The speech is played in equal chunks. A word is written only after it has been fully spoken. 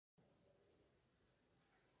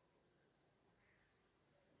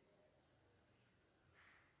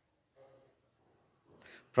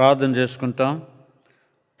ప్రార్థన చేసుకుంటాం.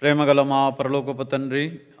 ప్రేమగల మా పరలోకపు తండ్రి,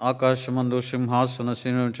 ఆకాశమందు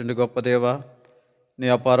సింహాసనశీనుంచుండి గొప్ప దేవ, నీ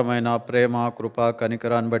అపారమైన ప్రేమ, కృప,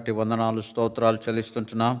 కనికరాన్ని బట్టి వందనాలు, స్తోత్రాలు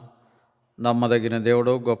చెల్లిస్తుంటున్నాం. నమ్మదగిన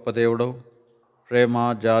దేవుడు, గొప్ప దేవుడు, ప్రేమ,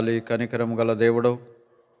 జాలి, కనికరం గల దేవుడు,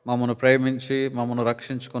 మమ్మను ప్రేమించి మమ్మను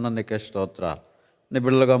రక్షించుకున్నందుకే స్తోత్రాలు. నీ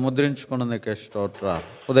బిడ్డలుగా ముద్రించుకున్నందుకే స్తోత్రాలు.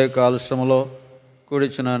 ఉదయకాల శ్రమలో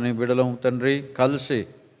కూడిచిన నీ బిడ్డలం తండ్రి, కలిసి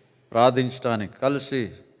ప్రార్థించడానికి, కలిసి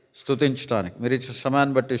స్తుతించడానికి మీరు ఇచ్చే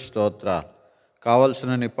సమయాన్ని బట్టి స్తోత్రాలు.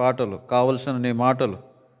 కావలసిన నీ పాటలు, కావలసిన నీ మాటలు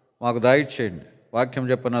మాకు దయచేయండి. వాక్యం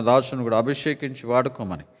చెప్పిన దాసును కూడా అభిషేకించి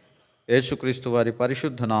వాడుకోమని యేసుక్రీస్తు వారి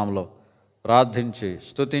పరిశుద్ధ నామములో ప్రార్థించి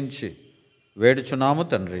స్తుతించి వేడుచున్నాము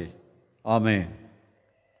తండ్రి, ఆమేన్.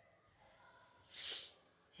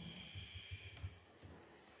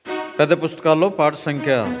 పెద్ద పుస్తకాల్లో పాట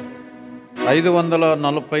సంఖ్య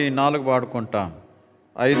 544 వాడుకుంటాం.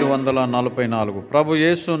 544. ప్రభు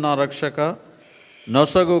యేసు నా రక్షక,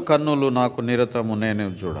 నొసగు కన్నులు నాకు నిరతము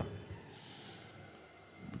నేను చూడ.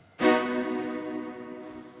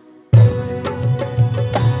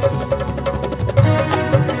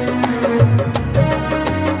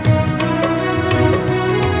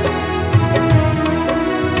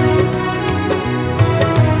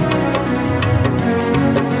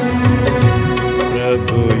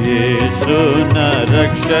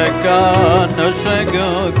 రక్షక, నొసగు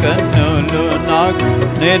కన్నులు నాకు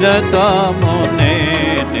నిరతము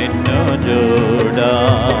నిన్ను చూడా.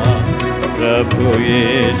 ప్రభు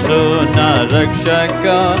యేసు నా రక్షక,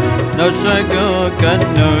 నొసగు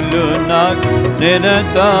కన్నులు నాకు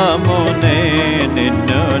నిరతము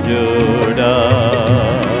నిన్ను చూడా.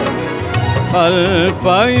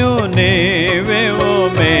 అల్ఫయు నీవే,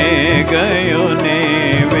 ఓమేగయు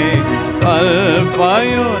నీవే,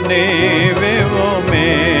 అల్ఫయు నీవే,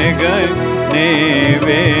 ఓమేగయు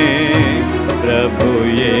నీవే. ప్రభు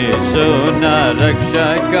యేసు నా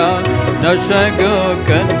రక్షక, నొసగు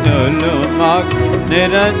కన్నులు మాకు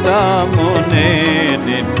నిరతము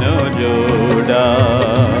నిన్ను చూడా.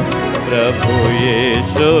 ప్రభు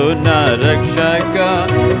యేసు నా రక్షక,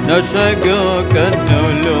 నొసగు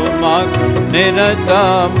కన్నులు మాకు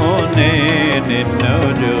నిరతము నిన్ను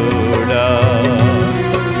చూడా.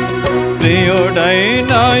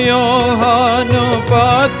 ప్రియుడైన యోహాను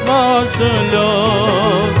పద్మాసులో,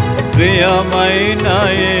 ప్రియమైన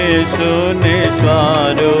యేసుని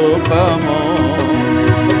స్వరూపము.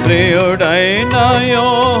 ప్రియుడైన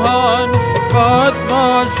యోహాను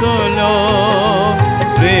పద్మాసులో,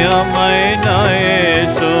 ప్రియమైన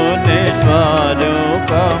యేసుని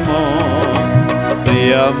స్వరూపము.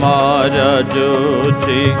 ప్రియమారజూచి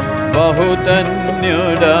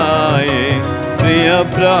బహుధన్యుడాయే, ప్రియ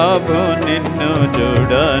ప్రభు నిన్ను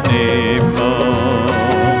చూడనేమో.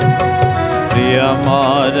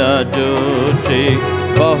 ప్రియమారజూచి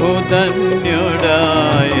బహుధన్యుడాయే,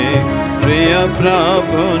 ప్రియ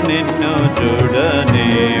ప్రభు నిన్ను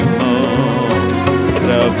చూడనేమో.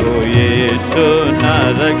 ప్రభు యేసు నా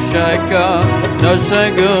రక్షక,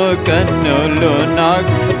 నొసగు కన్నులు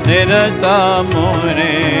నాకు నిరతము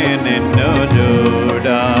నిన్ను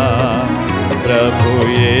చూడా. ప్రభు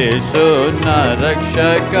యేసు నా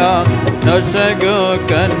రక్షక, నొసగు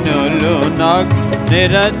కన్నులు నాకు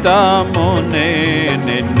నిరతము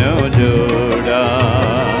నిన్ను చూడా.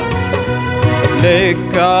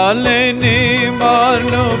 లెక్కలేని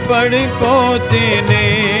మార్లు పడిపోతిని,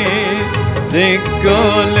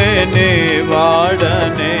 దిక్కులేని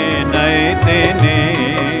వాడనే నైతిని.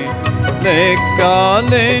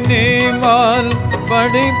 లెక్కలేని మార్లు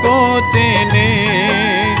పడిపోతిని,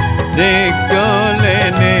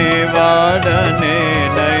 దిక్కులేని వాడనే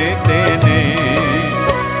నైతిని.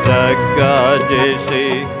 దగ్గర చేసి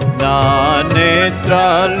నా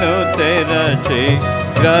నేత్రాలు తెరచి,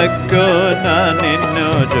 గ్రక్కున నిన్ను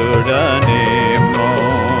చూడనేమో.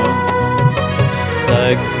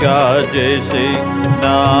 దగ్గర చేసి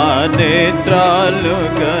నా నేత్రాలు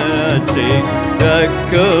గరచి,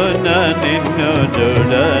 గ్రక్కున నిన్ను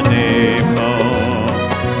చూడనేమో.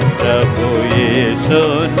 ప్రభు యేసు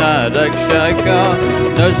నా రక్షక,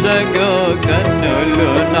 నొసగు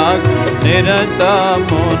కన్నులు నాకు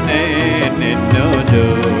నిరతము నిన్ను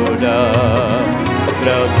చూడా.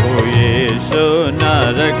 ప్రభు యేసు నా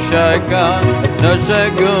రక్షక,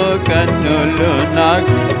 నొసగు కన్నులు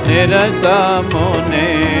నాకు నిరతము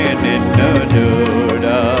నిన్ను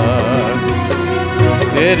చూడా.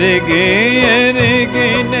 ఎరిగి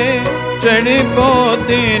ఎరిగినే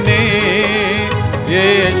చెడిపోతిని,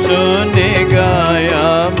 యేసుని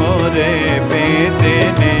గాయమురే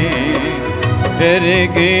పీతిని.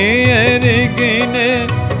 ఎరిగి ఎరిగినే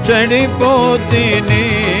చెడిపోతిని,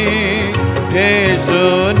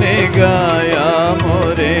 యేసుని గాయము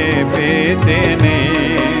రేపితిని,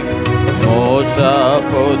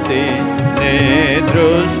 మోసపోతి నే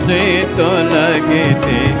దృష్టి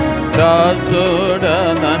తొలగితి, దాసుడ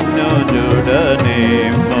నన్ను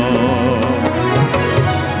జుడనేమో.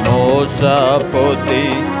 మోసపోతి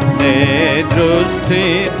నే దృష్టి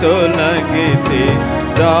తొలగితి,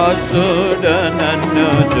 దాసుడ నన్ను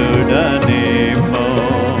జుడనేమో.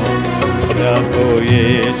 ప్రభు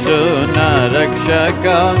యేసు నా రక్షక,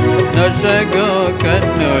 నొసగు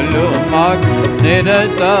కన్నులు మాకు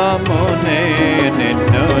నిరతమునే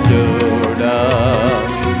నిన్ను చూడా.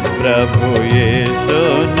 ప్రభు యేసు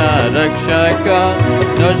నా రక్షక,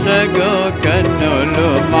 నొసగు కన్నులు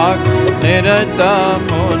మాకు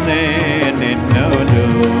నిరతమునే నిన్ను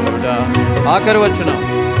చూడా. ఆఖరి వచనం,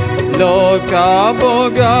 లోక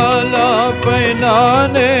భోగాలపై నా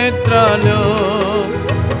నేత్రాలు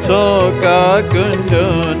సోకకుండునట్లు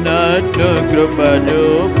కృప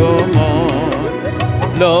చూపుము.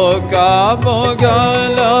 లోక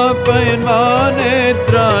భోగాలపై నా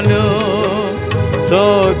నేత్రాలు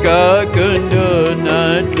సోకకుండునట్లు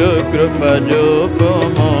కృప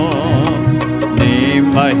చూపుము. నీ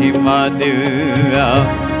మహిమ దివ్య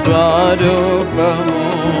స్వరూపమును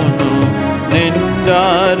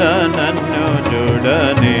నిండార నన్ను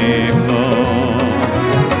చూడనేమో.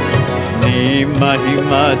 నీ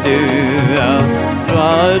మహిమ దివ్య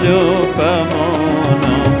స్వరూపమును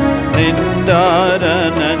నిండార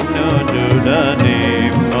నన్ను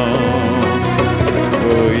చూడనేమో.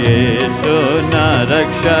 యేసు నా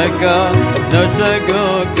రక్షక, నొసగు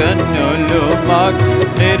కన్నులు మాకు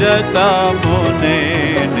నిరతమునే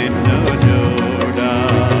నిన్ను చూడా.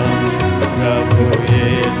 ప్రభు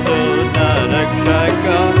యేసు నా రక్షక,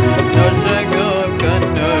 నొసగు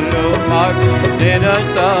కన్నులు మాకు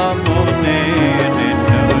నిరతమునే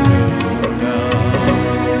నిన్ను చూడా.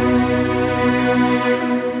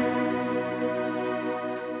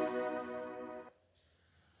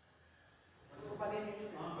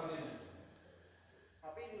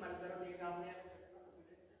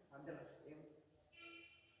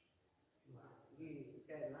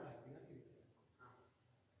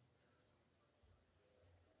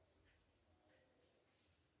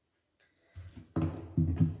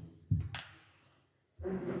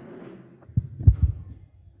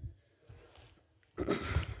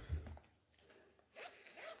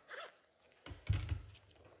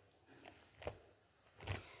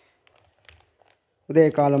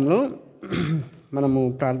 ఉదయకాలంలో మనము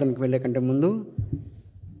ప్రార్థనకు వెళ్ళే కంటే ముందు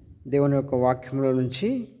దేవుని యొక్క వాక్యంలో నుంచి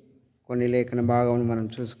కొన్ని లేఖన భాగములు మనం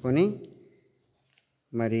చూసుకొని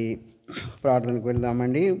మరి ప్రార్థనకు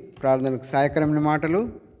వెళ్దామండి. ప్రార్థనకు సహాయకరమైన మాటలు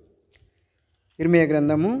ఇర్మియా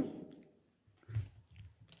గ్రంథము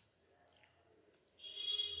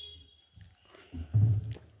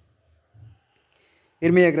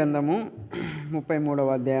 33వ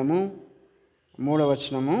అధ్యాయము 3వ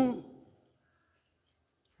వచనము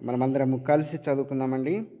మనమందరము కలిసి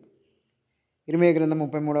చదువుకుందామండి. ఇర్మియా గ్రంథం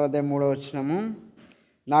 33వ అధ్యాయం 3వ వచనము,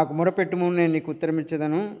 నాకు మొరపెట్టుము, నేను నీకు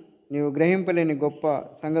ఉత్తరమిచ్చేదను, నీవు గ్రహింపలేని గొప్ప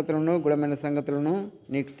సంగతులను గుడమైన సంగతులను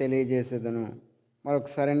నీకు తెలియజేసేదను.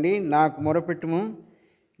 మరొకసారి అండి, నాకు మొరపెట్టుము,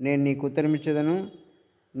 నేను నీకు ఉత్తరమిచ్చేదను,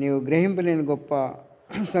 నీవు గ్రహింపలేని గొప్ప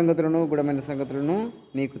సంగతులను గుడమైన సంగతులను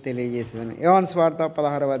నీకు తెలియజేసేదను. యోహాను సువార్త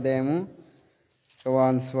 16వ అధ్యాయము,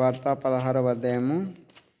 యోహాను సువార్త 16వ అధ్యాయము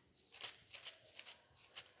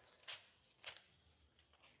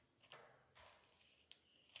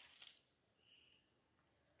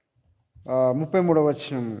 33వ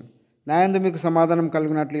వచనము, నాయందు మీకు సమాధానం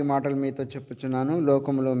కలుగునట్లు ఈ మాటలు మీతో చెప్పుచున్నాను.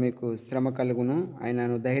 లోకములో మీకు శ్రమ కలుగును,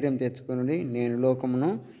 ఆయనను ధైర్యం తెచ్చుకుని నేను లోకమును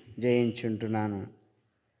జయించుంటున్నాను.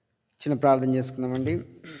 చిన్న ప్రార్థన చేసుకుందామండి.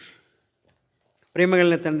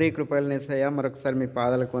 ప్రేమగలిగిన తండ్రి, కృపగలిగిన యేసయ్య, మరొకసారి మీ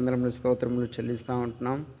పాదాలకు వందనములు స్తోత్రములు చెల్లిస్తూ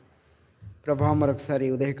ఉంటున్నాం. ప్రభా, మరొకసారి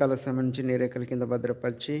ఉదయకాల సమయం నుంచి నీ రేఖల కింద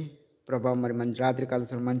భద్రపరిచి ప్రభా, మరి మంచి రాత్రికాల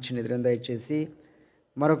సమయం మంచి నిద్రను దయచేసి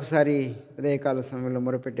మరొకసారి ఉదయకాల సమయంలో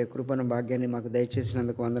మొరపెట్టే కృపను భాగ్యాన్ని మాకు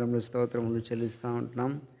దయచేసినందుకు వందనములు స్తోత్రములు చెల్లిస్తూ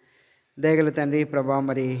ఉంటున్నాం. దయగల తండ్రి ప్రభా,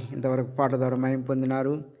 మరి ఇంతవరకు పాట ద్వారా మహిమ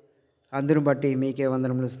పొందినారు, అందును బట్టి మీకే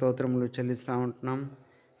వందనములు స్తోత్రములు చెల్లిస్తూ ఉంటున్నాం.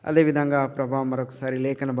 అదేవిధంగా ప్రభా, మరొకసారి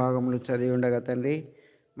లేఖన భాగములు చదివి ఉండగా తండ్రి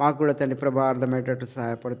మాకు కూడా తండ్రి ప్రభా అర్థమయ్యేటట్టు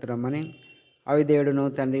సహాయపడుతున్నామని అవిధేయుడును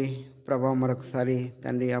తండ్రి ప్రభా, మరొకసారి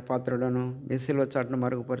తండ్రి ఆ పాత్రులను మెస్సిలో చాటును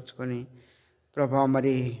మరుగుపరుచుకొని ప్రభా,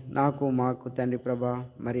 మరి నాకు మాకు తండ్రి ప్రభా,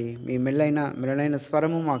 మరి మీ మెల్లైన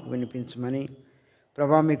స్వరము మాకు వినిపించమని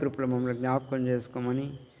ప్రభా, మీ కృపలో మమ్మల్ని జ్ఞాపకం చేసుకోమని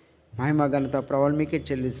మహిమ ఘనత ప్రభావం మీకే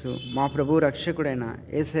చెల్లిస్తూ మా ప్రభు రక్షకుడైన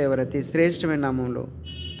యేసయ్య అతి శ్రేష్టమైన నామంలో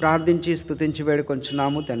ప్రార్థించి స్తుతించి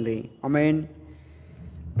వేడుకొంచున్నాము తండ్రి, ఆమేన్.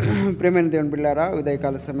 ప్రేమైన దేవుని బిడ్డలారా,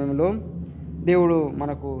 ఉదయకాల సమయంలో దేవుడు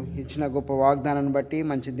మనకు ఇచ్చిన గొప్ప వాగ్దానాన్ని బట్టి,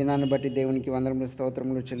 మంచి దినాన్ని బట్టి దేవునికి వందనములు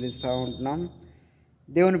స్తోత్రములు చెల్లిస్తూ ఉంటున్నాం.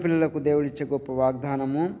 దేవుని పిల్లలకు దేవుడు ఇచ్చే గొప్ప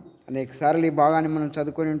వాగ్దానము అనేక సార్లు ఈ భాగాన్ని మనం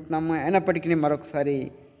చదువుకొని ఉంటున్నాము. అయినప్పటికీ మరొకసారి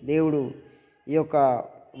దేవుడు ఈ యొక్క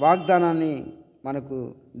వాగ్దానాన్ని మనకు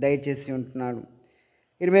దయచేసి ఉంటున్నాడు.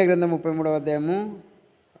 ఇర్మీయా గ్రంథం 33వ అధ్యాయము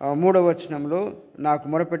 3వ వచనంలో, నాకు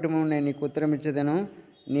మొరపెట్టుము, నేను నీకు ఉత్తరం ఇచ్చేదను,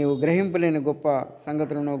 నీవు గ్రహింపలేని గొప్ప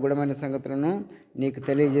సంగతులను, గుణమైన సంగతులను నీకు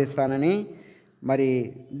తెలియజేస్తానని మరి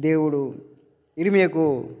దేవుడు ఇర్మీయాకు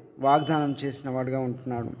వాగ్దానం చేసిన వాడుగా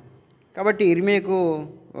ఉంటున్నాడు. కాబట్టి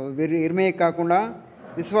ఇర్మీయా కాకుండా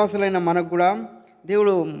విశ్వాసులైన మనకు కూడా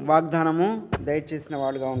దేవుడు వాగ్దానము దయచేసిన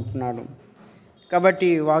వాడుగా ఉంటున్నాడు. కాబట్టి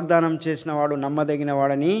వాగ్దానం చేసిన వాడు నమ్మదగిన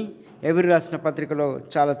వాడని ఎబ్రీ రాసిన పత్రికలో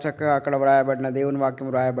చాలా చక్కగా అక్కడ వ్రాయబడిన దేవుని వాక్యం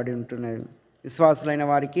వ్రాయబడి ఉంటున్నది. విశ్వాసులైన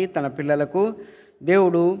వారికి, తన పిల్లలకు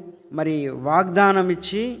దేవుడు మరి వాగ్దానం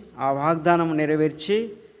ఇచ్చి ఆ వాగ్దానం నెరవేర్చి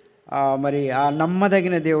మరి ఆ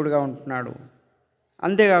నమ్మదగిన దేవుడుగా ఉంటున్నాడు.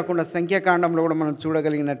 అంతేకాకుండా సంఖ్యాకాండంలో కూడా మనం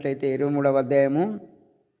చూడగలిగినట్లయితే 23వ అధ్యాయము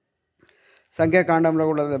సంఖ్యాకాండంలో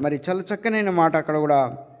కూడా మరి చాలా చక్కనైన మాట అక్కడ కూడా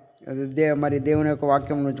మరి దేవుని యొక్క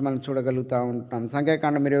వాక్యం నుంచి మనం చూడగలుగుతూ ఉంటున్నాం.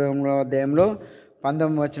 సంఖ్యాకాండం 23వ అధ్యాయంలో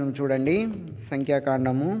 19వ వచనం చూడండి.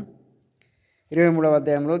 సంఖ్యాకాండము 23వ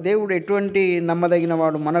అధ్యాయంలో దేవుడు ఎటువంటి నమ్మదగిన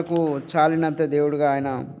వాడు, మనకు చాలినంత దేవుడుగా ఆయన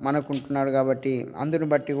మనకుంటున్నాడు. కాబట్టి అందుని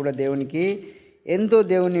బట్టి కూడా దేవునికి ఎంతో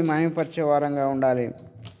దేవుని మహిమపరిచే వారంగా ఉండాలి.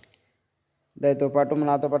 దానితో పాటు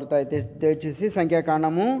నాతో పాటు అయితే దయచేసి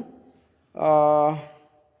సంఖ్యాకాండము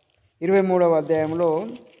 23వ అధ్యాయంలో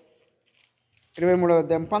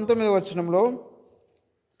 19వ వచనంలో,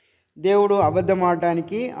 దేవుడు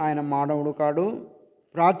అబద్ధమాడటానికి ఆయన మానవుడు కాడు,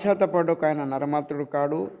 ప్రాశ్చాత్తపడకు ఆయన నరమాత్రుడు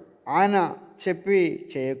కాడు, ఆయన చెప్పి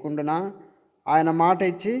చేయకుండా, ఆయన మాట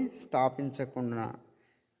ఇచ్చి స్థాపించకుండా.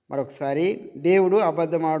 మరొకసారి, దేవుడు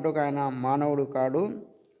అబద్ధమాడటకు ఆయన మానవుడు కాడు,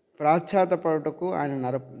 ప్రాశ్చాత్తపడటకు ఆయన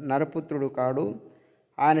నరపుత్రుడు కాడు,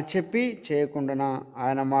 ఆయన చెప్పి చేయకుండా,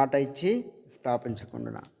 ఆయన మాట ఇచ్చి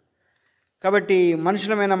స్థాపించకుండా. కాబట్టి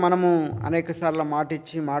మనుషులమైన మనము అనేక సార్లు మాట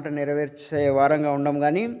ఇచ్చి మాట నెరవేర్చే వారంగా ఉండం.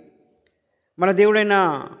 కానీ మన దేవుడైన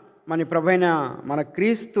మన ప్రభైన మన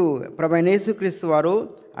ప్రభైన యేసుక్రీస్తు వారు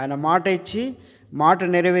ఆయన మాట ఇచ్చి మాట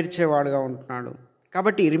నెరవేర్చేవాడుగా ఉంటున్నాడు.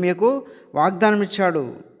 కాబట్టి ఇర్మీయాకు వాగ్దానం ఇచ్చాడు.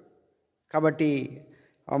 కాబట్టి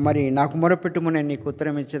మరి నాకు మొరపెట్టుము, నేను నీకు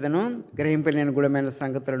ఉత్తరం ఇచ్చేదను, గ్రహింపలేని గుణమైన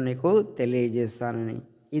సంగతులను నీకు తెలియజేస్తానని.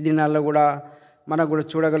 ఈ దినాల్లో కూడా మనకు కూడా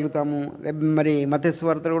చూడగలుగుతాము. మరి మత్తయి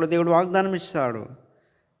సువార్తలో కూడా దేవుడు వాగ్దానం ఇస్తాడు,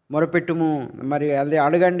 మొరపెట్టుము, మరి అదే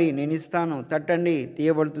అడగండి నేను ఇస్తాను, తట్టండి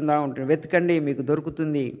తీయబడుతుందా ఉంటుంది, వెతకండి మీకు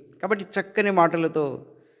దొరుకుతుంది. కాబట్టి చక్కని మాటలతో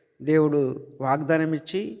దేవుడు వాగ్దానం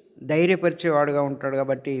ఇచ్చి ధైర్యపరిచేవాడుగా ఉంటాడు.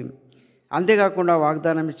 కాబట్టి అంతేకాకుండా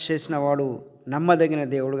వాగ్దానం చేసిన వాడు నమ్మదగిన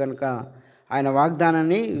దేవుడు కనుక ఆయన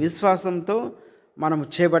వాగ్దానాన్ని విశ్వాసంతో మనం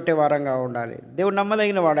చేపట్టే వారంగా ఉండాలి. దేవుడు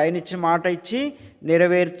నమ్మదగిన వాడు, ఆయన ఇచ్చిన మాట ఇచ్చి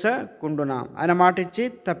నెరవేర్చకుండునా, ఆయన మాట ఇచ్చి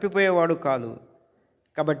తప్పిపోయేవాడు కాదు.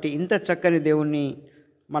 కాబట్టి ఇంత చక్కని దేవుణ్ణి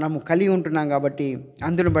మనము కలిగి ఉంటున్నాం. కాబట్టి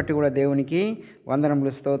అందుని బట్టి కూడా దేవునికి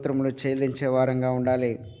వందనములు స్తోత్రములు చెల్లించే వారంగా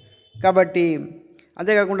ఉండాలి. కాబట్టి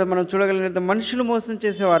అంతేకాకుండా మనం చూడగలిగినంత మనుషులు మోసం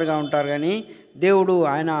చేసేవారుగా ఉంటారు, కానీ దేవుడు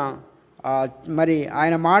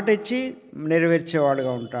ఆయన మాట ఇచ్చి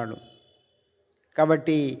నెరవేర్చేవాడుగా ఉంటాడు.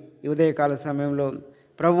 కాబట్టి ఈ ఉదయకాల సమయంలో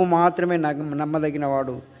ప్రభు మాత్రమే నమ్మదగిన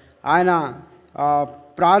వాడు. ఆయన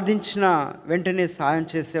ప్రార్థించిన వెంటనే సాయం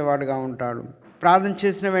చేసేవాడుగా ఉంటాడు. ప్రార్థన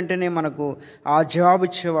చేసిన వెంటనే మనకు ఆ జవాబు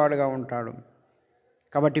ఇచ్చేవాడుగా ఉంటాడు.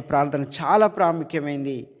 కాబట్టి ప్రార్థన చాలా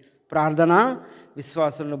ప్రాముఖ్యమైనది. ప్రార్థన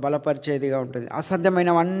విశ్వాసంలో బలపరిచేదిగా ఉంటుంది.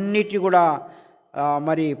 అసాధ్యమైనవన్నిటి కూడా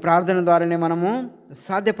మరి ప్రార్థన ద్వారానే మనము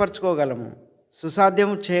సాధ్యపరచుకోగలము,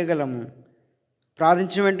 సుసాధ్యం చేయగలము.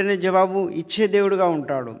 ప్రార్థించిన వెంటనే జవాబు ఇచ్చే దేవుడుగా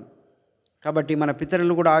ఉంటాడు. కాబట్టి మన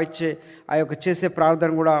పితరులు కూడా ఆ యొక్క చేసే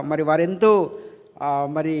ప్రార్థన కూడా మరి వారెంతో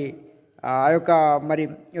మరి ఆ యొక్క మరి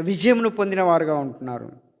విజయమును పొందిన వారుగా ఉంటున్నారు.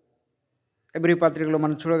 ఎబ్రీ పత్రికలో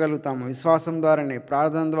మనం చూడగలుగుతాము, విశ్వాసం ద్వారానే,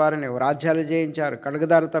 ప్రార్థన ద్వారానే రాజ్యాలు జయించారు,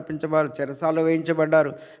 కడుగుదారు తప్పించబారు, చెరసాలు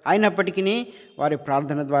వేయించబడ్డారు. అయినప్పటికీ వారి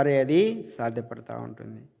ప్రార్థన ద్వారా అది సాధ్యపడుతూ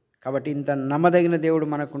ఉంటుంది. కాబట్టి ఇంత నమ్మదగిన దేవుడు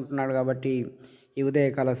మనకుంటున్నాడు. కాబట్టి ఈ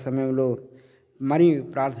ఉదయకాల సమయంలో మరి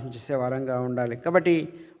ప్రార్థన చేసే వారంగా ఉండాలి. కాబట్టి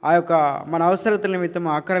ఆ యొక్క మన అవసరతల నిమిత్తము,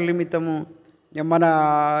 ఆకలి నిమిత్తము, మన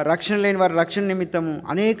రక్షణ లేని వారి రక్షణ నిమిత్తము,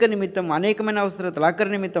 అనేకమైన అవసరతలు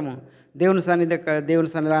ఆఖరి నిమిత్తము దేవుని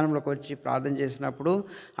సన్నిధానంలోకి వచ్చి ప్రార్థన చేసినప్పుడు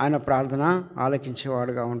ఆయన ప్రార్థన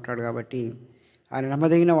ఆలకించేవాడుగా ఉంటాడు. కాబట్టి ఆయన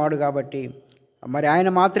నమ్మదగిన వాడు. కాబట్టి మరి ఆయన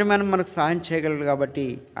మాత్రమే మనకు సహాయం చేయగలడు. కాబట్టి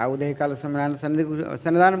ఆ ఉదయకాల సమయాన్ని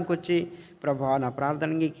సన్నిధానంకి వచ్చి, ప్రభువా నా ప్రార్థన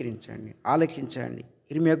అంగీకరించండి, ఆలకించండి.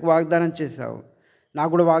 ఇర్మీయాకు వాగ్దానం చేశావు,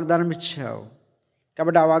 నాకు కూడా వాగ్దానం ఇచ్చావు.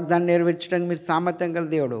 కాబట్టి ఆ వాగ్దానం నెరవేర్చడానికి మీరు సామర్థ్యం గల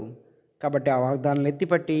దేవుడు. కాబట్టి ఆ వాగ్దానాలను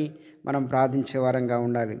ఎత్తిపట్టి మనం ప్రార్థించే వారంగా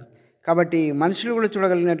ఉండాలి. కాబట్టి మనుషులు కూడా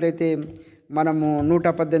చూడగలిగినట్లయితే మనము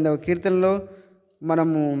 118వ కీర్తనలో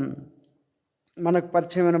మనకు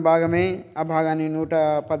పరిచయమైన భాగమే. ఆ భాగాన్ని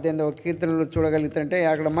 118వ కీర్తనలో చూడగలుగుతుంటే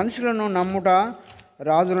అక్కడ మనుషులను నమ్ముట,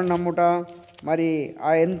 రాజులను నమ్ముట మరి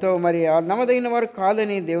ఎంతో నమ్మదగిన వారు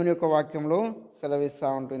కాదని దేవుని యొక్క వాక్యంలో సెలవిస్తూ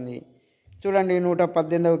ఉంటుంది. చూడండి,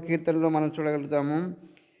 118వ కీర్తనలో మనం చూడగలుగుతాము,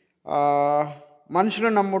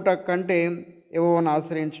 మనుషులను నమ్ముట కంటే యెహోవాను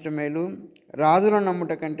ఆశ్రయించటం మేలు, రాజులను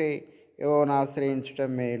నమ్ముట కంటే యెహోవాను ఆశ్రయించటం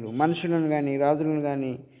మేలు. మనుషులను కానీ రాజులను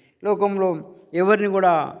కానీ లోకంలో ఎవరిని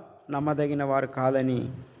కూడా నమ్మదగిన వారు కాదని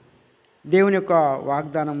దేవుని యొక్క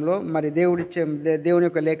వాగ్దానంలో దేవుని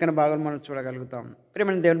యొక్క లేఖన భాగంలో మనం చూడగలుగుతాం.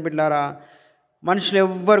 ప్రియమైన దేవుని బిడ్డలారా, మనుషులు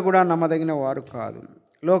ఎవ్వరు కూడా నమ్మదగిన వారు కాదు.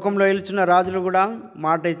 లోకంలో వెళ్తున్న రాజులు కూడా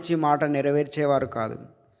మాట ఇచ్చి మాట నెరవేర్చేవారు కాదు.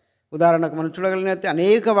 ఉదాహరణకు మనం చూడగలిగినట్లయితే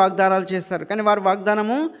అనేక వాగ్దానాలు చేస్తారు, కానీ వారు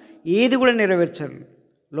వాగ్దానము ఏది కూడా నెరవేర్చరు.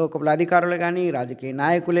 లోకంలో అధికారులు కానీ రాజకీయ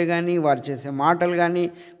నాయకులే కానీ వారు చేసే మాటలు కానీ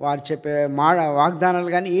వారు చెప్పే వాగ్దానాలు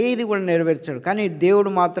కానీ ఏది కూడా నెరవేర్చడు. కానీ దేవుడు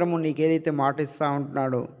మాత్రము నీకు ఏదైతే మాట ఇస్తూ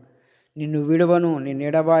ఉంటున్నాడో, నిన్ను విడవను, నిన్ను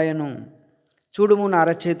ఎడబాయను, చూడుము నా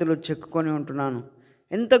అరచేతులు చెక్కుకొని ఉంటున్నాను,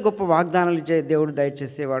 ఎంత గొప్ప వాగ్దానాలు దేవుడు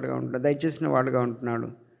దయచేసిన వాడుగా ఉంటున్నాడు.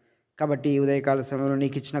 కాబట్టి ఈ ఉదయకాల సమయంలో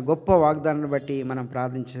నీకు ఇచ్చిన గొప్ప వాగ్దానాన్ని బట్టి మనం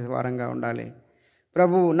ప్రార్థించే వారంగా ఉండాలి.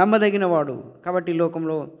 ప్రభువు నమ్మదగిన వాడు. కాబట్టి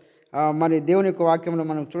లోకంలో దేవుని యొక్క వాక్యంలో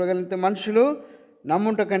మనం చూడగలిగితే మనుషులు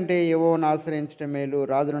నమ్ముట కంటే యెహోవాను ఆశ్రయించటం మేలు,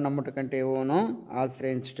 రాజును నమ్ముట కంటే యెహోవాను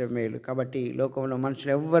ఆశ్రయించటం మేలు. కాబట్టి లోకంలో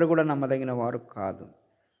మనుషులు ఎవ్వరు కూడా నమ్మదగిన వారు కాదు.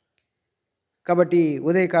 కాబట్టి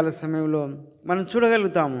ఉదయకాల సమయంలో మనం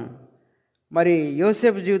చూడగలుగుతాము.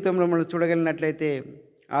 యోసేపు జీవితంలో మనం చూడగలిగినట్లయితే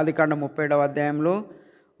ఆదికాండం 37వ అధ్యాయంలో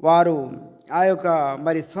వారు ఆ యొక్క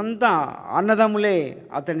సొంత అన్నదమ్ములే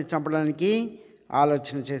అతన్ని చంపడానికి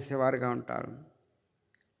ఆలోచన చేసేవారుగా ఉంటారు.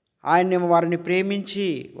 వారిని ప్రేమించి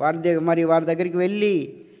వారి దగ్గరికి వెళ్ళి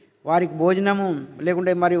వారికి భోజనము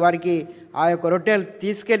లేకుంటే వారికి ఆ యొక్క రొట్టెలు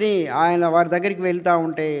తీసుకొని వారి దగ్గరికి వెళ్తూ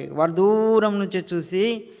ఉంటే వారు దూరం నుంచి చూసి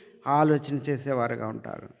ఆలోచన చేసేవారుగా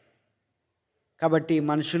ఉంటారు. కాబట్టి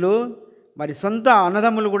మనుషులు సొంత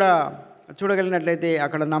అన్నదమ్ములు కూడా చూడగలిగినట్లయితే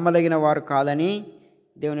అక్కడ నమ్మదగిన వారు కాదని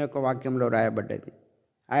దేవుని యొక్క వాక్యంలో రాయబడ్డది.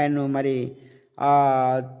 ఆయన్ను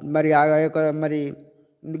ఆ యొక్క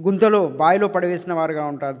గుంతలో బావిలో పడవేసిన వారుగా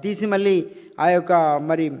ఉంటారు. తీసి మళ్ళీ ఆ యొక్క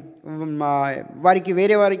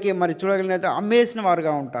వేరే వారికి చూడగలిగినట్లయితే అమ్మేసిన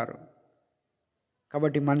వారుగా ఉంటారు.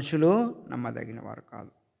 కాబట్టి మనుషులు నమ్మదగిన వారు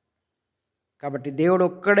కాదు. కాబట్టి దేవుడు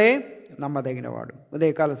ఒక్కడే నమ్మదగినవాడు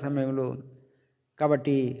ఉదయకాల సమయంలో.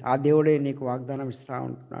 కాబట్టి ఆ దేవుడే నీకు వాగ్దానం ఇస్తూ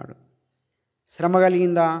ఉంటున్నాడు. శ్రమ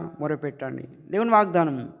కలిగిందా, మొరపెట్టండి, దేవుని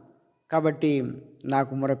వాగ్దానము. కాబట్టి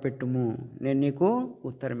నాకు మొరపెట్టుము, నేను నీకు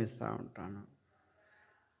ఉత్తరం ఇస్తూ ఉంటాను.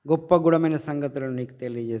 గొప్ప గుణమైన సంగతులను నీకు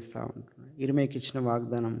తెలియజేస్తూ ఉంటున్నాను. ఇర్మీయాకి ఇచ్చిన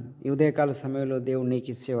వాగ్దానం ఈ ఉదయకాల సమయంలో దేవుడు నీకు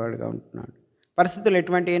ఇచ్చేవాడుగా ఉంటున్నాడు. పరిస్థితులు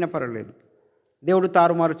ఎటువంటి అయినా పర్వాలేదు, దేవుడు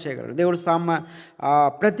తారుమారు చేయగలడు. దేవుడు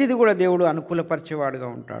ప్రతిదీ కూడా దేవుడు అనుకూలపరిచేవాడుగా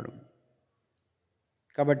ఉంటాడు.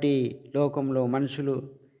 కాబట్టి లోకంలో మనుషులు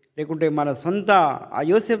లేకుంటే మన సొంత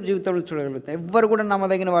యోసేపు జీవితంలో చూడగలుగుతాం, ఎవ్వరు కూడా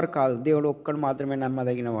నమ్మదగిన వారు కాదు. దేవుడు ఒక్కడు మాత్రమే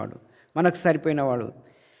నమ్మదగిన వాడు, మనకు సరిపోయినవాడు.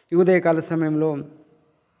 ఈ ఉదయకాల సమయంలో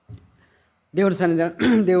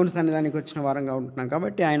దేవుని సన్నిధానికి వచ్చిన వారంగా ఉంటున్నాం.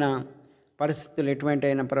 కాబట్టి ఆయన పరిస్థితులు ఎటువంటి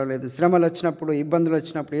అయినా పర్వాలేదు, శ్రమలు వచ్చినప్పుడు, ఇబ్బందులు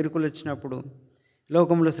వచ్చినప్పుడు, ఇరుకులు వచ్చినప్పుడు,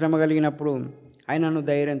 లోకంలో శ్రమ కలిగినప్పుడు ఆయనను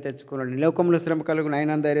ధైర్యం తెచ్చుకునండి. లోకంలో శ్రమ కలుగుని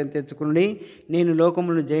ఆయనను ధైర్యం తెచ్చుకునండి. నేను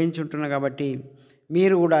లోకములను జయించుంటున్నా కాబట్టి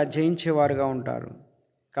మీరు కూడా జయించేవారుగా ఉంటారు.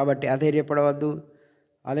 కాబట్టి అధైర్యపడవద్దు.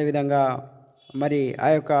 అదేవిధంగా ఆ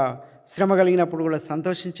యొక్క శ్రమ కలిగినప్పుడు కూడా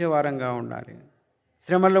సంతోషించే వారంగా ఉండాలి.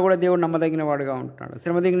 శ్రమల్లో కూడా దేవుడు నమ్మదగిన వాడుగా ఉంటున్నాడు.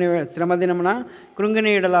 శ్రమ దినమున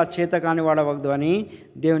కృంగిని ఎడల చేత కాని వాడవద్దు అని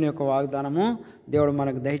దేవుని యొక్క వాగ్దానము దేవుడు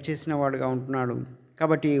మనకు దయచేసిన వాడుగా ఉంటున్నాడు.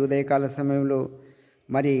 కాబట్టి ఉదయకాల సమయంలో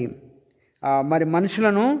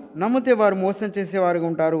మనుషులను నమ్మితే వారు మోసం చేసేవారుగా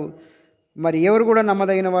ఉంటారు. ఎవరు కూడా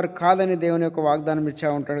నమ్మదగిన వారు కాదని దేవుని యొక్క వాగ్దానం ఇచ్చా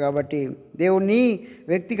ఉంటాడు. కాబట్టి దేవుడిని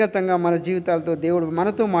వ్యక్తిగతంగా మన జీవితాలతో దేవుడు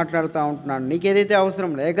మనతో మాట్లాడుతూ ఉంటున్నాడు. నీకు ఏదైతే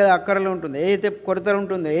అవసరం, ఏదైతే అక్కరలు ఉంటుందో, ఏదైతే కొరతలు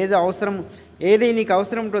ఉంటుందో, ఏది నీకు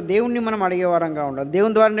అవసరం ఉంటుందో దేవుణ్ణి మనం అడిగేవారంగా ఉండాలి,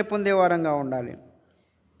 దేవుని ద్వారానే పొందేవారంగా ఉండాలి.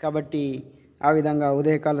 కాబట్టి ఆ విధంగా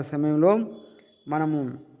ఉదయకాల సమయంలో మనము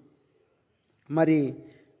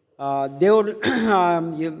దేవుడు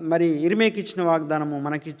ఇర్మీయాకి ఇచ్చిన వాగ్దానము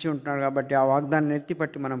మనకిచ్చి ఉంటున్నాడు. కాబట్టి ఆ వాగ్దానాన్ని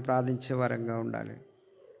ఎత్తిపట్టి మనం ప్రార్థించే వారంగా ఉండాలి.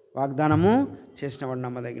 వాగ్దానము చేసినవాడు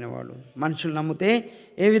నమ్మదగినవాడు. మనుషులు నమ్మితే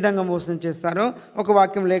ఏ విధంగా మోసం చేస్తారో ఒక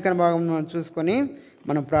వాక్యం లేఖన భాగం మనం చూసుకొని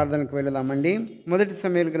మనం ప్రార్థనకు వెళదామండి. 1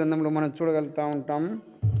 సమూయేలు గ్రంథంలో మనం చూడగలుగుతూ ఉంటాము.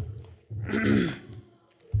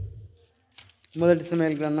 1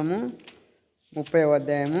 సమూయేలు గ్రంథము 30వ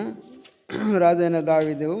అధ్యాయము రాజైన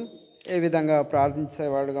దావీదు ఏ విధంగా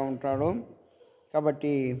ప్రార్థించేవాడుగా ఉంటాడో.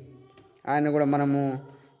 కాబట్టి ఆయన కూడా మనము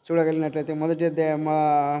చూడగలిగినట్లయితే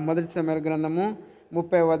మొదటి సమూయేలు గ్రంథము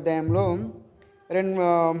 30వ అధ్యాయంలో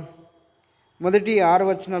మొదటి 6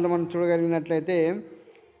 వచనాలు మనం చూడగలిగినట్లయితే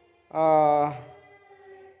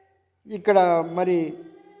ఇక్కడ మరి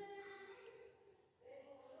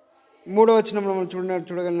 3వ వచనంలో మనం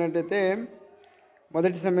చూడగలిగినట్లయితే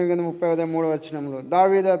మొదటి సమూయేలు గ్రంథం 30వ అధ్యాయం 3వ వచనంలో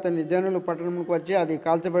దావీదు అతని జనులు పట్టణంకు వచ్చి అది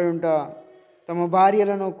కాల్చబడి ఉంట తమ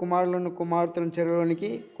భార్యలను కుమారులను కుమార్తెలను చెరువులోనికి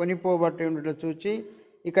కొనిపోబట్టి ఉండట చూచి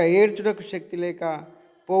ఇక ఏడ్చుటకు శక్తి లేక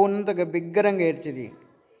పోవునంతగా బిగ్గరంగా ఏడ్చిరి.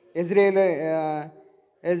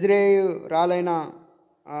 ఎజ్రేయు రాలైన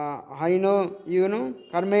హైనోయును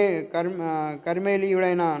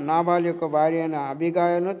కర్మేలీయుడైన నాబాల్ యొక్క భార్య అయిన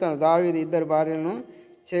అబీగాయలను తన దావీదు ఇద్దరు భార్యలను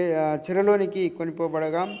చెరలోనికి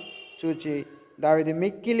కొనిపోబడగా చూచి దావీదు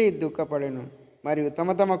మిక్కిలి దుఃఖపడెను. మరియు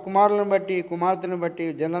తమ తమ కుమారులను బట్టి కుమార్తెను బట్టి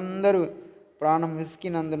జనందరూ ప్రాణం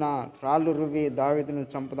విసికినందున రాళ్ళు రువ్వి దావీదును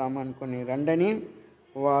చంపుదామనుకొని రండని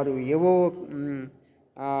వారు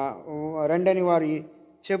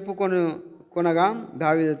చెప్పుకొనగా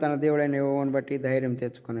దావీదు తన దేవుడైన యెహోవాను బట్టి ధైర్యం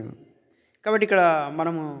తెచ్చుకొనెను. కాబట్టి ఇక్కడ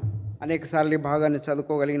మనము అనేకసార్లు ఈ భాగాన్ని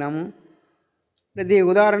చదువుకోగలిగినాము. ఇది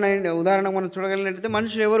ఉదాహరణ మనం చూడగలిగినట్లయితే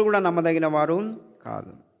మనుషులు ఎవరు కూడా నమ్మదగిన వారు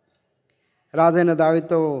కాదు. రాజైన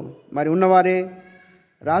దావీదుతో మరి ఉన్నవారే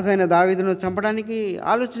రాజైన దావీదును చంపడానికి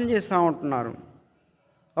ఆలోచన చేస్తూ ఉంటున్నారు.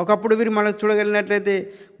 ఒకప్పుడు వీరు మనకు చూడగలిగినట్లయితే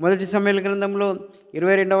మొదటి సమూయేలు గ్రంథంలో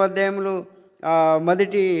 22వ అధ్యాయంలో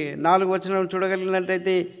మొదటి 4 వచనాలు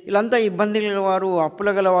చూడగలిగినట్లయితే వీళ్ళంతా ఇబ్బంది గలవారు, అప్పుల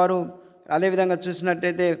గలవారు. అదేవిధంగా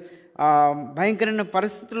చూసినట్లయితే భయంకరమైన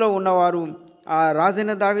పరిస్థితుల్లో ఉన్నవారు. ఆ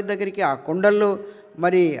రాజైన దావీదు దగ్గరికి ఆ కొండల్లో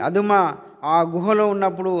మరి అదుమ ఆ గుహలో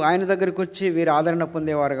ఉన్నప్పుడు ఆయన దగ్గరికి వచ్చి వీరు ఆదరణ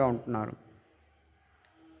పొందేవారుగా ఉంటున్నారు.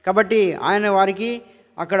 కాబట్టి ఆయన వారికి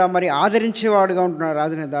అక్కడ మరి ఆదరించేవాడుగా ఉంటున్నారు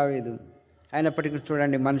రాజైన దావీదు. అయినప్పటికీ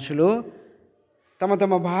చూడండి, మనుషులు తమ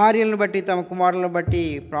తమ భార్యలను బట్టి తమ కుమారులను బట్టి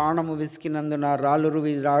ప్రాణము విసికినందున రాళ్ళు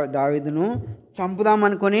రువి దావీదును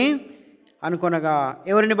అనుకొనగా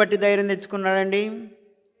ఎవరిని బట్టి ధైర్యం తెచ్చుకున్నాడండి?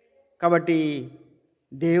 కాబట్టి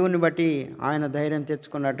దేవుని బట్టి ఆయన ధైర్యం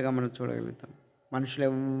తెచ్చుకున్నట్టుగా మనం చూడగలుగుతాం. మనుషులు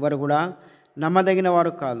ఎవ్వరు కూడా నమ్మదగిన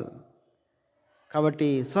వారు కాదు. కాబట్టి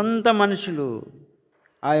సొంత మనుషులు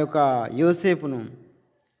ఆ యొక్క యోసేపును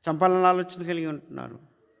చంపాలన్న ఆలోచన కలిగి ఉంటున్నారు.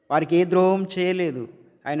 వారికి ఏ ద్రోహం చేయలేదు.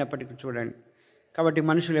 అయినప్పటికీ చూడండి, కాబట్టి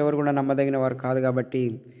మనుషులు ఎవరు కూడా నమ్మదగిన వారు కాదు. కాబట్టి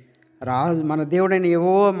మన దేవుడైన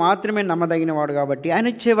యెహోవా మాత్రమే నమ్మదగిన వాడు. కాబట్టి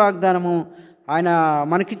ఆయన ఇచ్చే వాగ్దానము, ఆయన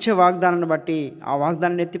మనకిచ్చే వాగ్దానాన్ని బట్టి ఆ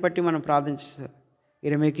వాగ్దానాన్ని ఎత్తిపట్టి మనం ప్రార్థించారు.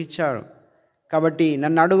 ఇరమేకి ఇచ్చాడు. కాబట్టి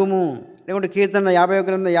నన్ను అడుగుము, లేకుంటే కీర్తన 50వ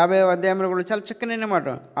గ్రంథం 50వ అధ్యాయంలో కూడా చాలా చక్కనైన మాట,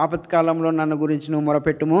 ఆపత్కాలంలో నన్ను గురించి నువ్వు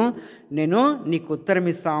మొరపెట్టుము, నేను నీకు ఉత్తరం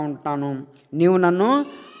ఇస్తూ ఉంటాను, నీవు నన్ను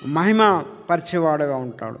మహిమ పరిచేవాడుగా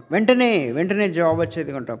ఉంటాడు. వెంటనే జవాబు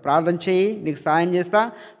వచ్చేది ఉంటావు. ప్రార్థన చేయి, నీకు సాయం చేస్తా.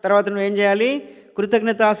 తర్వాత నువ్వేం చేయాలి?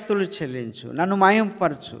 కృతజ్ఞతాస్తులు చెల్లించు, నన్ను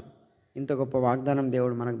మహిమపరచు. ఇంత గొప్ప వాగ్దానం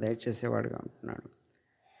దేవుడు మనకు దయచేసేవాడుగా ఉంటున్నాడు.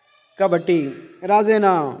 కాబట్టి రాజైన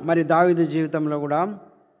మరి దావీదు జీవితంలో కూడా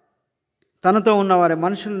తనతో ఉన్నవారి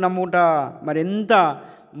మనుషులు నమ్ముట మరి ఎంత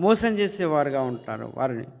మోసం చేసేవారుగా ఉంటారు.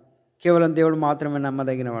 వారిని కేవలం దేవుడు మాత్రమే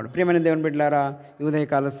నమ్మదగినవాడు. ప్రియమైన దేవుని బిడ్డలారా, ఈ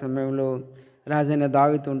ఉదయకాల సమయంలో రాజైన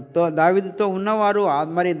దావీదుతో ఉన్నవారు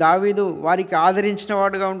మరి దావీదు వారికి ఆదరించిన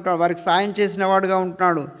వాడుగా ఉంటాడు, వారికి సాయం చేసిన వాడుగా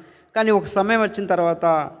ఉంటున్నాడు. కానీ ఒక సమయం వచ్చిన తర్వాత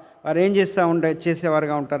వారు ఏం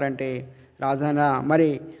చేసేవారుగా ఉంటారంటే, రాజైన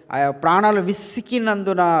మరి ఆ ప్రాణాలు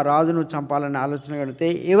విసికినందున రాజును చంపాలని ఆలోచన కలిగితే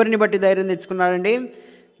ఎవరిని బట్టి ధైర్యం తెచ్చుకున్నాడండి?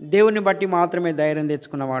 దేవుని బట్టి మాత్రమే ధైర్యం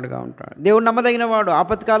తెచ్చుకున్నవాడుగా ఉంటాడు. దేవుడు నమ్మదగినవాడు,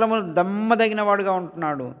 ఆపత్కాలంలో నమ్మదగిన వాడుగా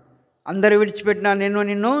ఉంటున్నాడు. అందరూ విడిచిపెట్టినా నేను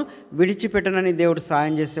నిన్ను విడిచిపెట్టనని దేవుడు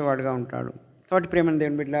సాయం చేసేవాడుగా ఉంటాడు. కాబట్టి ప్రేమ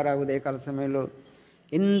దేవుని బిడ్డలారా, ఉదయకాల సమయంలో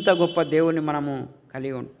ఇంత గొప్ప దేవుని మనము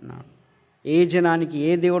కలిగి ఉంటున్నాం. ఏ జనానికి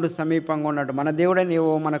ఏ దేవుడు సమీపంగా ఉన్నాడు? మన దేవుడని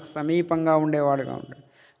ఏవో మనకు సమీపంగా ఉండేవాడుగా ఉంటాడు.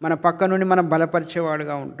 మన పక్క నుండి మనం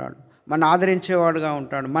బలపరిచేవాడుగా ఉంటాడు, మన ఆదరించేవాడుగా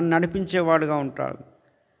ఉంటాడు, మన నడిపించేవాడుగా ఉంటాడు.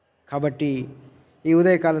 కాబట్టి ఈ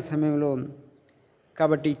ఉదయకాల సమయంలో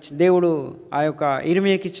దేవుడు ఆ యొక్క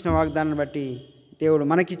ఇర్మీయాకి ఇచ్చిన వాగ్దానాన్ని బట్టి దేవుడు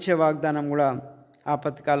మనకిచ్చే వాగ్దానం కూడా,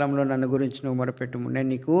 ఆపత్కాలంలో నన్ను గురించి నువ్వు మొరపెట్టుము, నేను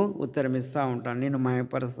నీకు ఉత్తరం ఇస్తూ ఉంటాను, నేను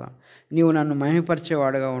మహిమపరుస్తా, నీవు నన్ను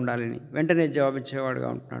మహిమపరిచేవాడుగా ఉండాలని వెంటనే జవాబిచ్చేవాడుగా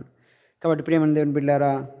ఉంటున్నాడు. కాబట్టి ప్రియమైన దేవుని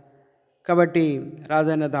బిడ్డారా, కాబట్టి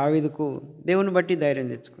రాజైన దావీదుకు దేవుని బట్టి ధైర్యం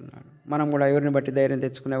తెచ్చుకున్నాడు. మనం కూడా ఎవరిని బట్టి ధైర్యం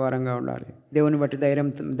తెచ్చుకునే వారంగా ఉండాలి. దేవుని బట్టి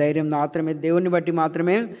ధైర్యం మాత్రమే, దేవుని బట్టి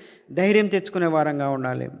మాత్రమే ధైర్యం తెచ్చుకునే వారంగా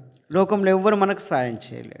ఉండాలి. లోకంలో ఎవ్వరు మనకు సాయం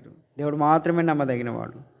చేయలేరు. దేవుడు మాత్రమే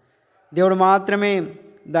నమ్మదగినవాడు. దేవుడు మాత్రమే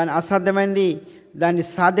దాని అసాధ్యమైనది దాన్ని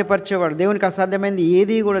సాధ్యపరిచేవాడు. దేవునికి అసాధ్యమైంది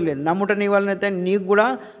ఏదీ కూడా లేదు. నమ్ముట నీ వలనైతే నీకు కూడా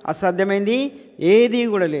అసాధ్యమైంది ఏదీ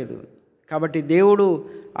కూడా లేదు. కాబట్టి దేవుడు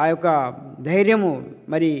ఆ యొక్క ధైర్యము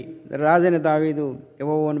మరి రాజైన దావీదు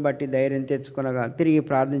యెహోవాను బట్టి ధైర్యం తెచ్చుకొనగా తిరిగి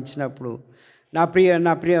ప్రార్థించినప్పుడు నా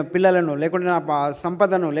ప్రియ పిల్లలను లేకుంటే నా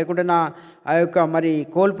సంపదను లేకుంటే నా ఆ యొక్క మరి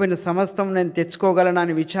కోల్పోయిన సమస్తం నేను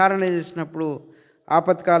తెచ్చుకోగలనని విచారణ చేసినప్పుడు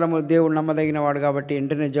ఆపత్కాలము దేవుడు నమ్మదగిన వాడు కాబట్టి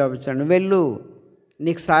వెంటనే జవాబు ఇచ్చాడు. నువ్వు వెళ్ళు,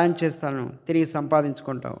 నీకు సాయం చేస్తాను, తిరిగి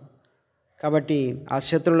సంపాదించుకుంటావు. కాబట్టి ఆ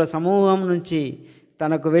శత్రువుల సమూహం నుంచి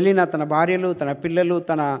తనకు వెళ్ళిన తన భార్యలు, తన పిల్లలు,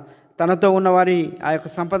 తనతో ఉన్నవారి ఆ యొక్క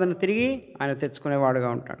సంపదను తిరిగి ఆయన తెచ్చుకునేవాడుగా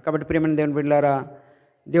ఉంటాడు. కాబట్టి ప్రియమైన దేవుని బిడ్డలారా,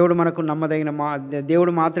 దేవుడు మనకు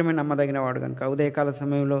దేవుడు మాత్రమే నమ్మదగిన వాడు కనుక ఉదయకాల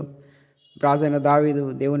సమయంలో రాజైన దావీదు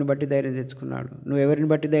దేవుని బట్టి ధైర్యం తెచ్చుకున్నాడు. నువ్వు ఎవరిని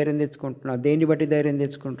బట్టి ధైర్యం తెచ్చుకుంటున్నావు? దేన్ని బట్టి ధైర్యం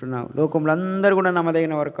తెచ్చుకుంటున్నావు? లోకంలో అందరూ కూడా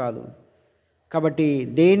నమ్మదగిన వారు కాదు. కాబట్టి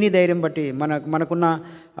దేన్ని ధైర్యం బట్టి మనకున్న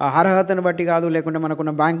అర్హతను బట్టి కాదు, లేకుంటే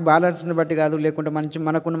మనకున్న బ్యాంక్ బ్యాలెన్స్ని బట్టి కాదు, లేకుంటే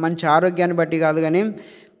మనకున్న మంచి ఆరోగ్యాన్ని బట్టి కాదు, కానీ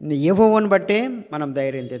యెహోవాను బట్టే మనం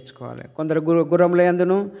ధైర్యం తెచ్చుకోవాలి. కొందరు గుర్రముల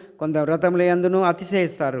యందును కొందరు రథముల యందును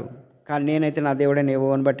అతిశయిస్తారు, కానీ నేనైతే నా దేవుడైన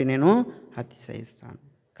యెహోవాను బట్టి నేను అతిశయిస్తాను.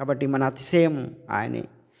 కాబట్టి మన అతిశయము ఆయనే,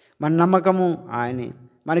 మన నమ్మకము ఆయనే,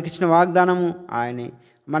 మనకిచ్చిన వాగ్దానము ఆయనే,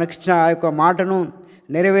 మనకిచ్చిన ఆ యొక్క మాటను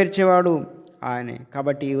నెరవేర్చేవాడు ఆయనే.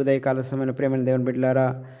 కాబట్టి ఈ ఉదయకాల సమయంలో ప్రేమైన దేవుని బిడ్డలారా,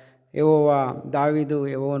 దావీదు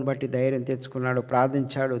యెహోవాను బట్టి ధైర్యం తెచ్చుకున్నాడు,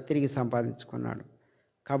 ప్రార్థించాడు, తిరిగి సంపాదించుకున్నాడు.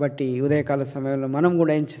 కాబట్టి ఉదయకాల సమయంలో మనం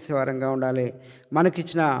కూడా ఏం చేసేవారంగా ఉండాలి?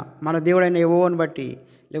 మనకిచ్చిన మన దేవుడైన యెహోవాను బట్టి,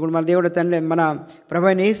 లేకుంటే మన దేవుడు తండ్రి మన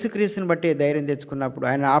ప్రభువైన యేసుక్రీస్తుని బట్టి ధైర్యం తెచ్చుకున్నప్పుడు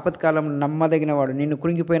ఆయన ఆపత్కాలం నమ్మదగినవాడు, నిన్ను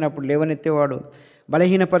కృంగిపోయినప్పుడు లేవనెత్తేవాడు,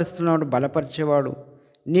 బలహీన పరిస్థితున్నవాడు బలపరిచేవాడు,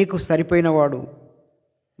 నీకు సరిపోయినవాడు,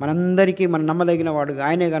 మనందరికీ మన నమ్మదగినవాడు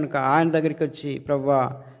ఆయనే కనుక ఆయన దగ్గరికి వచ్చి ప్రభువా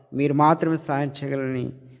మీరు మాత్రమే సహాయం చేయగలని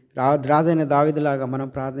రాజైన దావీదులాగా మనం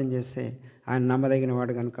ప్రార్థన చేస్తే ఆయన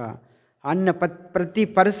నమ్మదగినవాడు కనుక ప్రతి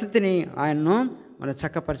పరిస్థితిని ఆయన్ను మన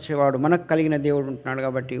చక్కపరిచేవాడు మనకు కలిగిన దేవుడు ఉంటున్నాడు.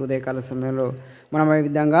 కాబట్టి ఉదయకాల సమయంలో మనం ఈ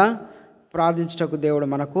విధంగా ప్రార్థించుటకు దేవుడు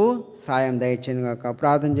మనకు సాయం దయచేయను గాక.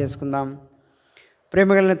 ప్రార్థన చేసుకుందాం.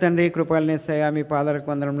 ప్రేమగలిగిన తండ్రి, కృపగలిగిన యేసయ్యా, మీ పాదాలకు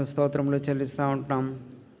వందనములు స్తోత్రములు చెల్లిస్తూ ఉంటున్నాం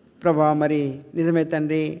ప్రభా. మరి నిజమే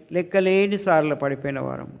తండ్రి, లెక్కలేని సార్లు పడిపోయిన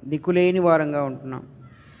వారం, దిక్కులేని వారంగా ఉంటున్నాం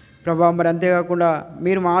ప్రభా. మరి అంతేకాకుండా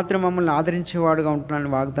మీరు మాత్రం మమ్మల్ని ఆదరించేవాడుగా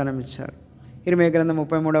ఉంటున్నానని వాగ్దానం ఇచ్చారు. ఇర్మీయా గ్రంథం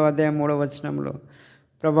 33వ అధ్యాయం 3వ వచనంలో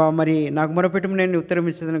ప్రభా, మరి నాకు మొరపెట్టుము నేను ఉత్తరం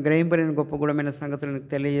ఇచ్చేదని గ్రహింపలేని గొప్ప గుణమైన సంగతులను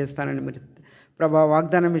తెలియజేస్తానని మీరు ప్రభా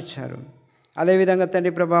వాగ్దానం ఇచ్చారు. అదేవిధంగా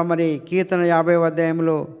తండ్రి ప్రభా, మరి కీర్తన 50వ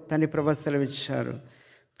అధ్యాయంలో తండ్రి ప్రభా సెలవిచ్చారు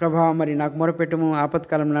ప్రభా, మరి నాకు మొరపెట్టుము,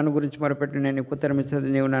 ఆపత్కాలం నన్ను గురించి మొరపెట్టు, నేను ఉత్తరం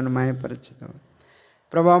ఇచ్చేది నీవు నన్ను మాయపరచుతావు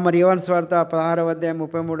ప్రభా. మరి యోహాను సువార్త 16వ అధ్యాయం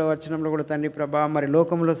 33వ వచనంలో కూడా తండ్రి ప్రభా, మరి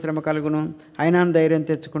లోకంలో శ్రమ కలుగును, అయినా ధైర్యం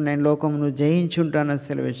తెచ్చుకుని నేను లోకమును జయించి ఉంటానని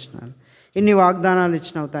సెలవిచ్చినాను. ఇన్ని వాగ్దానాలు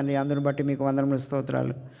ఇచ్చినావు తండ్రి, అందుని బట్టి మీకు వందనములు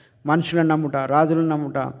స్తోత్రాలు. మనుషులను నమ్ముట, రాజులను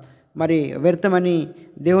నమ్ముట మరి వ్యర్థమని,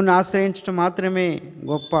 దేవుణ్ణి ఆశ్రయించడం మాత్రమే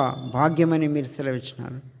గొప్ప భాగ్యమని మీరు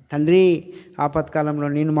సెలవిచ్చినారు తండ్రి. ఆపత్కాలంలో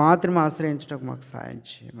నేను మాత్రమే ఆశ్రయించడానికి మాకు సహాయం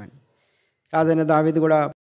చేయమని రాజైన దావీదు కూడా